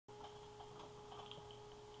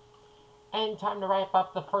And time to wrap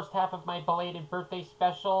up the first half of my belated birthday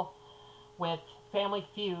special with Family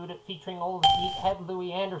Feud featuring Old Meathead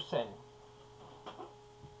Louie Anderson.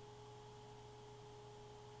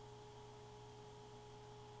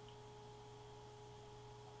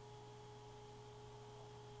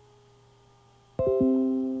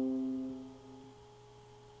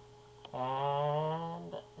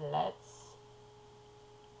 And let's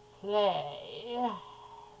play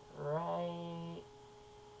right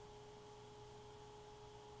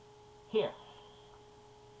here.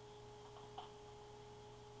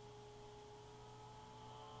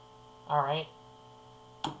 All right.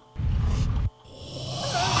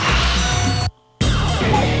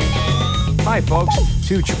 Hi, folks.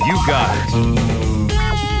 Tooch, you guys.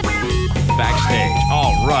 Backstage.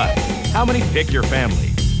 All right. How many pick your family?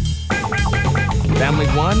 Family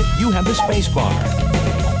 1, you have the space bar.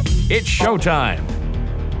 It's showtime.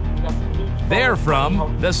 They're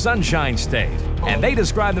from the Sunshine State, and they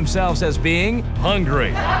describe themselves as being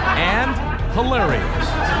hungry and hilarious.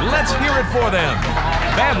 Let's hear it for them.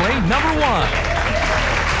 Family number 1.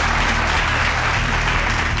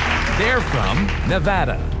 They're from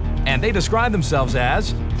Nevada, and they describe themselves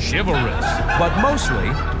as chivalrous, but mostly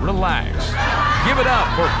relaxed. Give it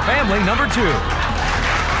up for family number 2.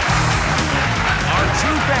 Our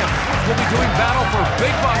two families will be doing battle for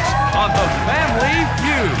big bucks on the Family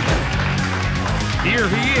Feud. Here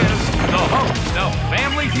he is, the host of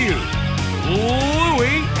Family Feud,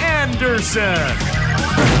 Louie Anderson.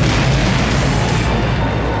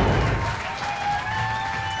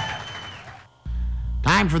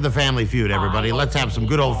 Time for the Family Feud, everybody. Let's have some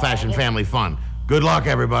good old-fashioned family fun. Good luck,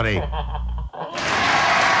 everybody.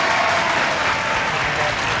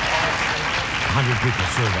 100 people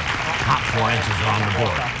surveyed. Top 4 answers are on the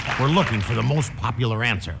board. We're looking for the most popular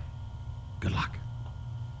answer. Good luck.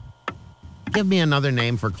 Give me another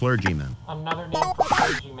name for clergyman. Another name for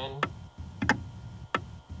clergyman.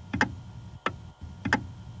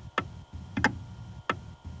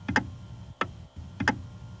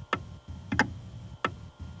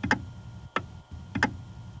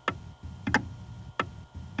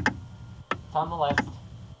 It's on the list.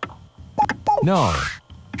 No.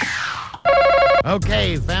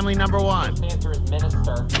 Okay, family number 1. The answer is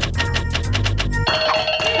minister.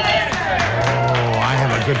 Oh, I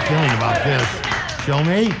have a good feeling about this. Show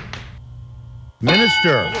me.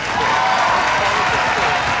 Minister.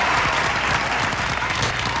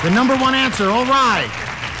 The number 1 answer, all right.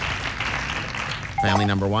 Family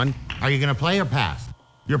number 1, are you going to play or pass?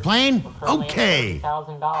 You're playing? Okay.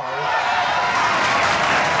 $1,000.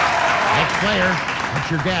 Next player, what's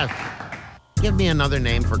your guess? Give me another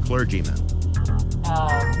name for clergyman.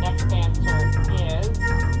 Next answer is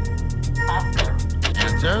pastor.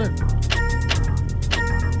 Answer?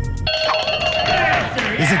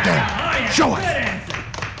 Is it there? Show us.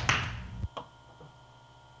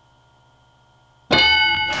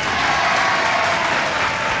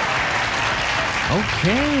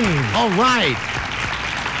 Okay. All right.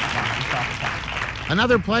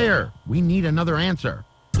 Another player. We need another answer.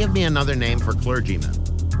 Give me another name for clergyman. Is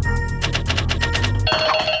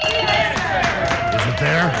it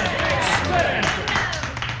there?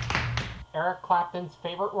 Eric Clapton's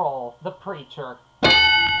favorite role, the preacher.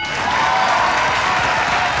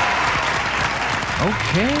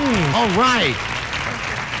 Okay. All right.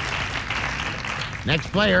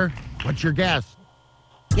 Next player. What's your guess?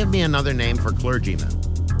 Give me another name for clergyman.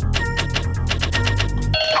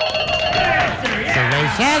 Survey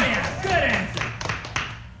says.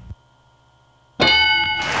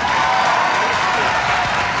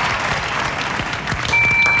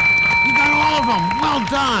 You got all of them. Well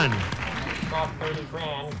done. Got 30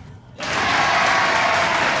 grand.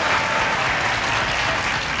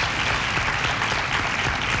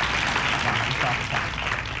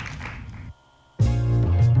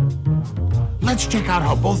 Let's check out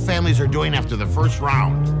how both families are doing after the first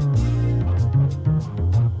round.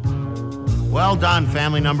 Well done,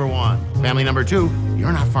 family number 1. Family number 2,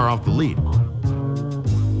 you're not far off the lead.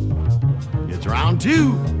 It's round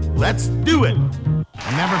 2. Let's do it.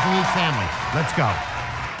 A member from each family. Let's go.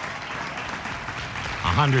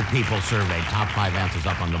 100 people surveyed. Top 5 answers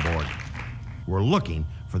up on the board. We're looking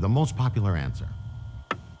for the most popular answer.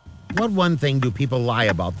 What one thing do people lie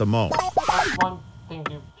about the most? What one thing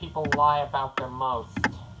do people lie about their most?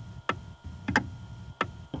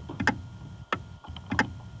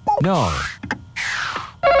 No.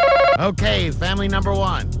 Okay, family number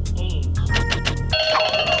 1. Age.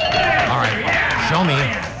 All right, show me.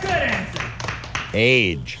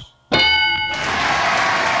 Age.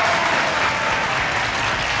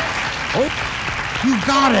 Oh, you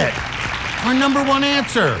got it. Our number 1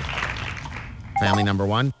 answer. Family number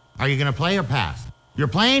one, are you going to play or pass? You're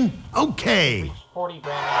playing? Okay. Reached 40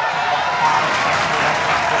 grand.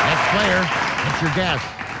 Next player, what's your guess?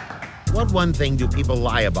 What one thing do people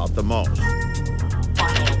lie about the most?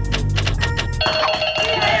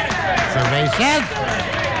 Survey says...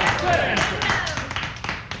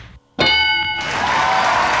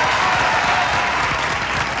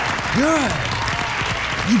 Good.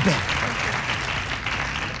 You bet.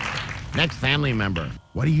 Next family member,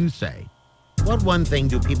 what do you say? What one thing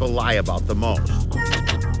do people lie about the most?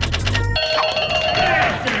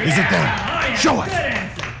 Is it there? Show us.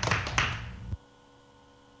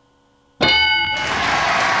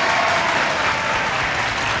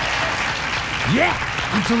 Yeah,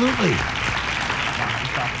 absolutely.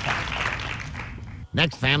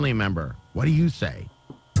 Next family member, what do you say?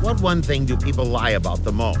 What one thing do people lie about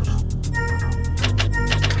the most?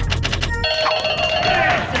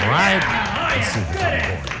 All right. Let's see who's on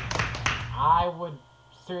board. I would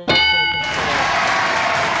seriously consider...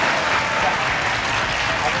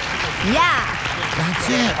 Yeah. That's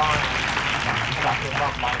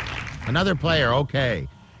it. Another player, okay.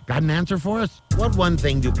 Got an answer for us? What one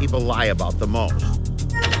thing do people lie about the most? All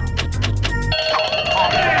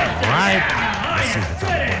right. Let's see what's on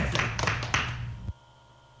board.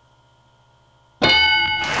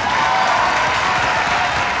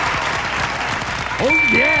 Oh,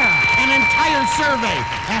 yeah! An entire survey!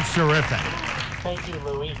 That's terrific. Thank you,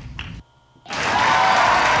 Louie.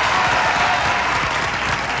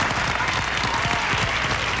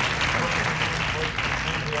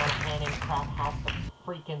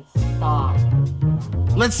 Freaking stop.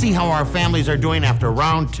 Let's see how our families are doing after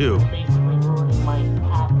round two. Basically ruining my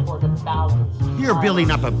path toward 1,000. You're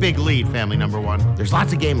building up a big lead, family number one. There's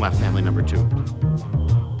lots of game left, family number two.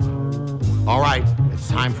 All right, it's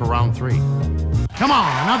time for round three. Come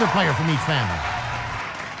on, another player from each family.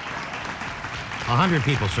 100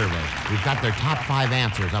 people surveyed. We've got their top 5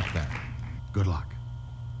 answers up there. Good luck.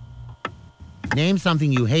 Name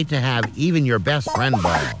something you hate to have even your best friend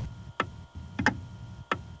borrow.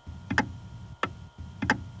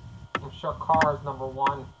 I'm sure car is number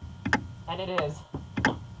one. And it is.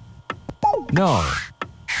 No.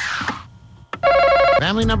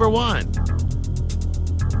 Family number one.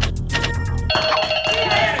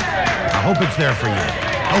 I hope it's there for you.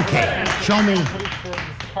 Okay, show me. I'm pretty sure this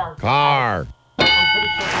character... Car. I'm pretty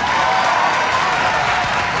sure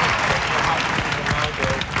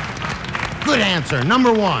this Good answer,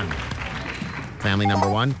 number one. Family number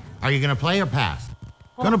one, are you gonna play or pass?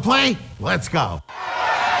 Gonna play? Let's go.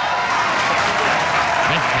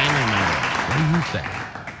 Next family member, what do you say?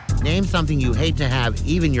 Name something you hate to have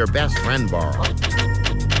even your best friend borrow. Is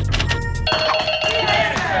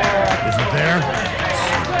it there?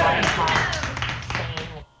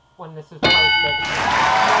 when this is posted.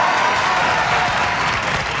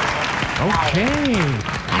 Okay,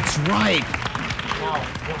 that's right. No,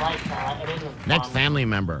 you're right, Sarah. It isn't fun. Next family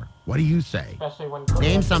member, what do you say? Especially when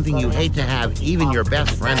Name something you hate to have even your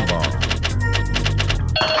best friend borrow.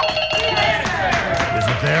 Is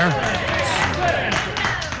it there?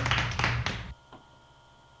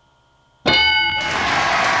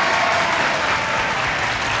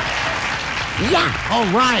 Yeah, all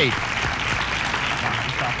right.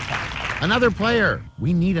 Another player.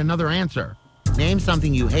 We need another answer. Name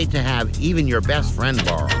something you hate to have even your best friend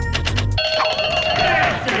borrow. All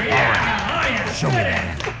right. Show me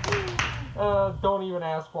that. Don't even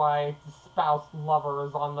ask why spouse lover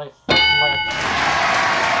is on this list.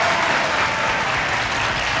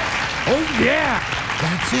 Oh, yeah.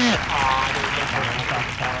 That's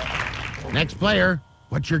it. Next player.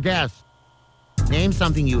 What's your guess? Name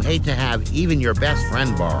something you hate to have even your best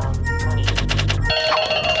friend borrow. Is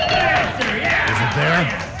it there?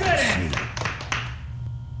 Let's see.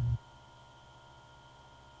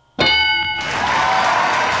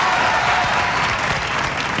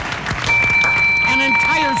 An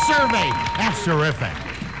entire survey. That's terrific.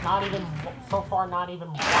 Not even, so far, not even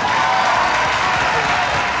one.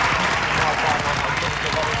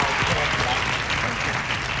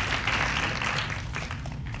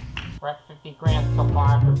 We're at 50 grand so far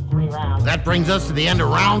after 3 rounds. That brings us to the end of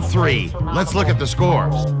round 3. Let's look at the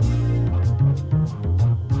scores.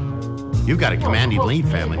 You've got a commanding lead,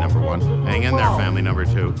 family number 1. Hang in there, family number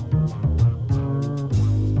 2.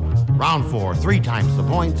 Round 4, 3 times the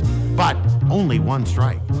points, but only 1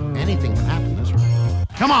 strike. Anything can happen this round.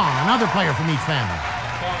 Come on, another player from each family.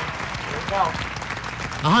 Okay, here we go.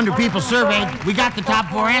 100 people surveyed. We got the top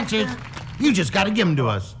 4 answers. You just got to give them to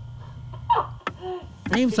us.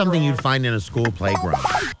 Name something you'd find in a school playground.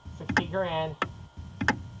 60 grand.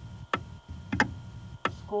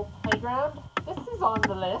 School playground? This is on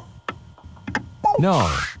the list. No.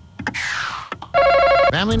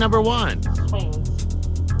 Family number 1. Swings.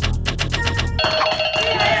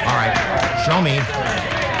 All right, show me.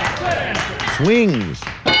 Swings.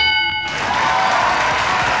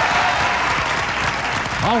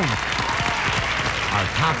 Oh. Our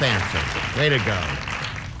top answer. Way to go.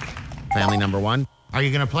 Family number 1. Are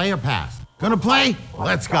you going to play or pass? Going to play?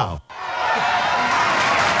 Let's go.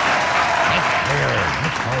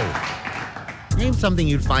 Let's go. Name something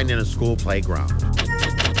you'd find in a school playground.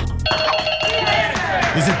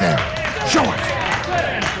 Is it there? Show us.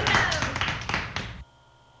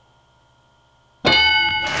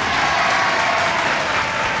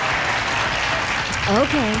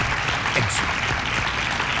 Okay. Excellent.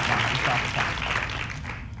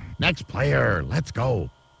 Next player, let's go.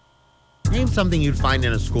 Name something you'd find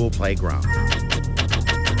in a school playground.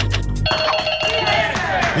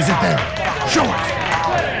 Is it there? Show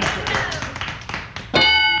us.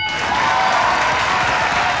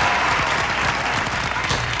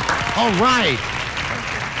 All right.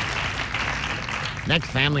 Next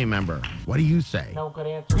family member, what do you say? No good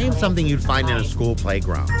answer. Name Good something answer. you'd find in a 9. school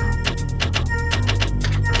playground. Is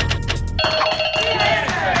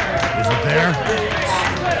it there?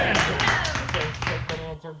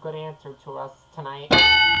 Good answer to us tonight.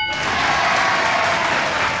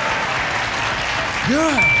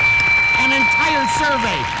 Good. An entire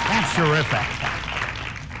survey. That's terrific.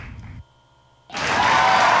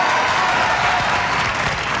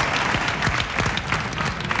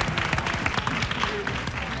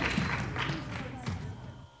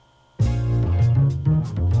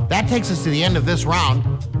 That takes us to the end of this round.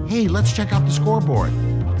 Hey, let's check out the scoreboard.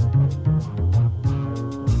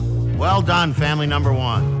 Well done, family number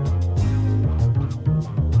 1.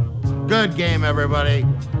 Good game, everybody.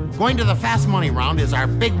 Going to the fast money round is our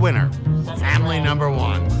big winner, family number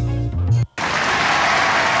 1.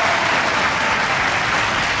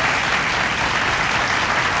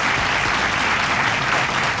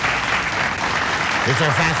 It's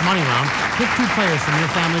our fast money round. Pick 2 players from your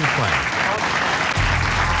family to play.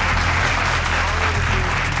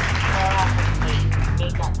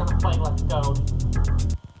 Nate not gonna play. Let's go.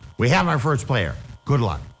 We have our first player. Good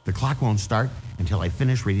luck. The clock won't start until I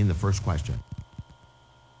finish reading the first question.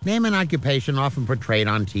 Name an occupation often portrayed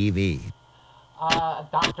on TV.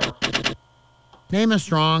 Doctor. Name a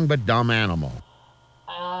strong but dumb animal.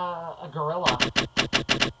 A gorilla.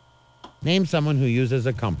 Name someone who uses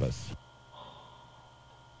a compass.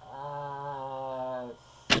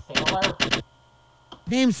 Sailor.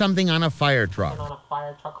 Name something on a fire truck. And on a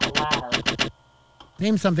fire truck, a ladder.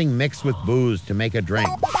 Name something mixed with booze to make a drink.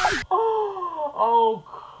 Oh,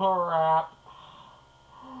 crap.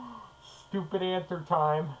 Stupid answer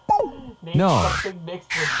time. Name No. something mixed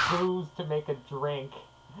with booze to make a drink.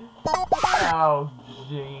 Oh,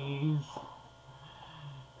 jeez.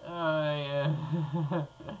 Yeah.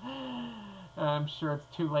 I'm sure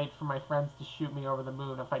it's too late for my friends to shoot me over the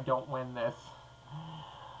moon if I don't win this.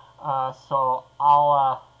 So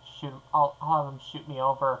I'll have them shoot me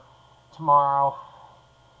over tomorrow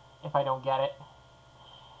if I don't get it.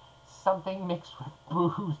 Something mixed with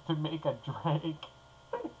booze to make a drink.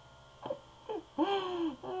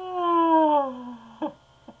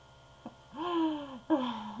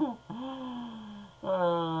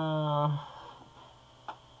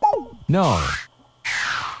 No.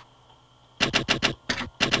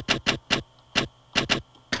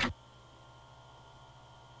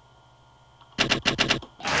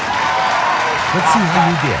 Let's see how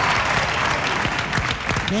you did.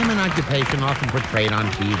 Name an occupation often portrayed on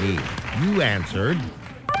TV. You answered.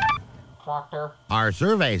 Doctor. Our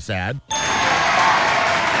survey said.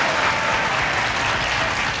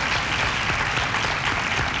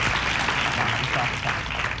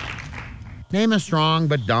 Name a strong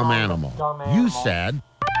but dumb animal. Dumb You animal. said.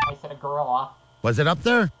 I said a gorilla. Was it up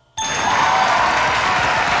there?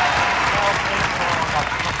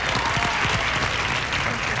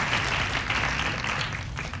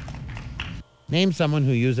 Name someone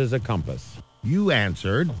who uses a compass. You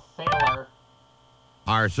answered. Sailor.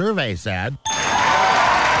 Our survey said.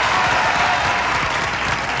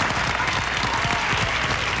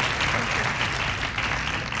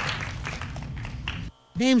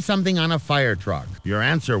 Name something on a fire truck. Your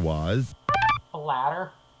answer was. A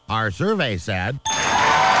ladder. Our survey said.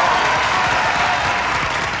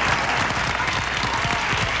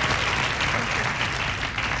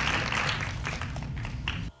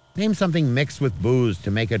 Name something mixed with booze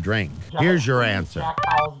to make a drink. Here's your answer. Jack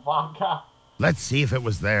Howell's vodka. Let's see if it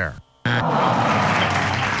was there.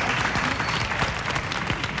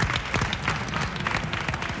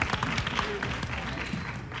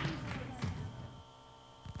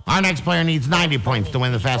 Our next player needs 90 points to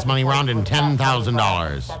win the Fast Money round and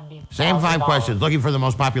 $10,000. Same 5 questions, looking for the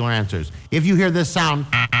most popular answers. If you hear this sound,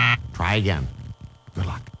 try again. Good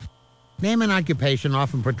luck. Name an occupation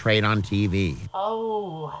often portrayed on TV.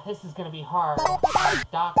 Oh, this is gonna be hard.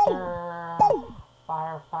 Doctor,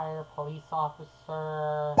 firefighter, police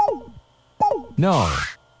officer. No.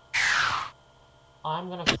 I'm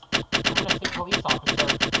gonna say police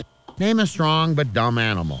officer. Name a strong but dumb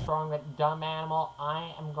animal. Strong but dumb animal.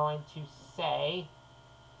 I am going to say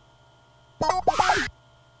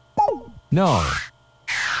No.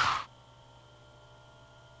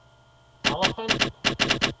 elephant.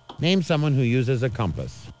 Name someone who uses a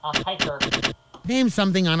compass. A hiker. Name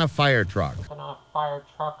something on a fire truck. Something on a fire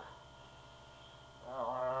truck.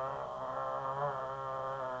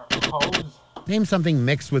 Hose. Name something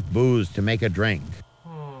mixed with booze to make a drink.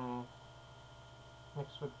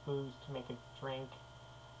 Mixed with booze to make a drink.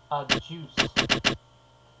 Juice. Let's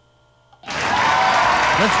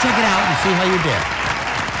check it out and see how you did.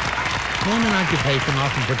 Name an occupation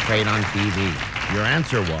often portrayed on TV. Your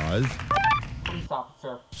answer was... Police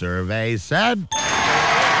officer. Survey said...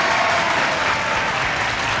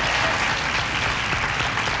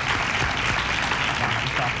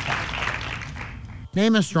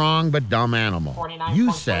 Name a strong but dumb animal. 49 You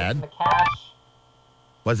points said... in the cash.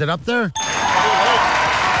 Was it up there? 28.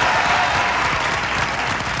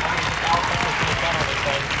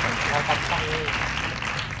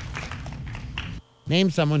 Name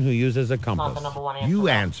someone who uses a Not compass. the number one answer. You though.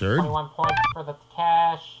 answered... 21 points for the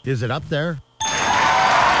cash. Is it up there?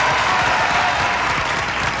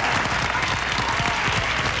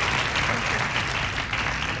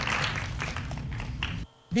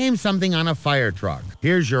 Name something on a fire truck.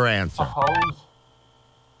 Here's your A answer. hose.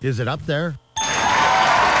 Is it up there?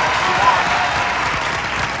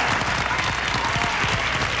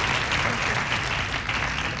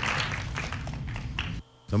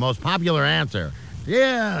 The most popular answer.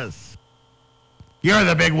 Yes. You're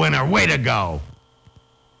the big winner. Way to go.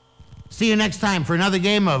 See you next time for another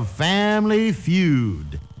game of Family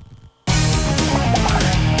Feud.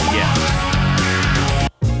 Yeah.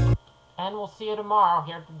 And we'll see you tomorrow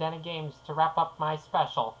here at the Den of Games to wrap up my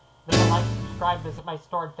special. Visit, like, subscribe, visit my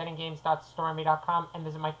store at denofgames.storemy.com, and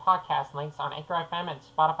visit my podcast links on Anchor FM and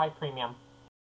Spotify Premium.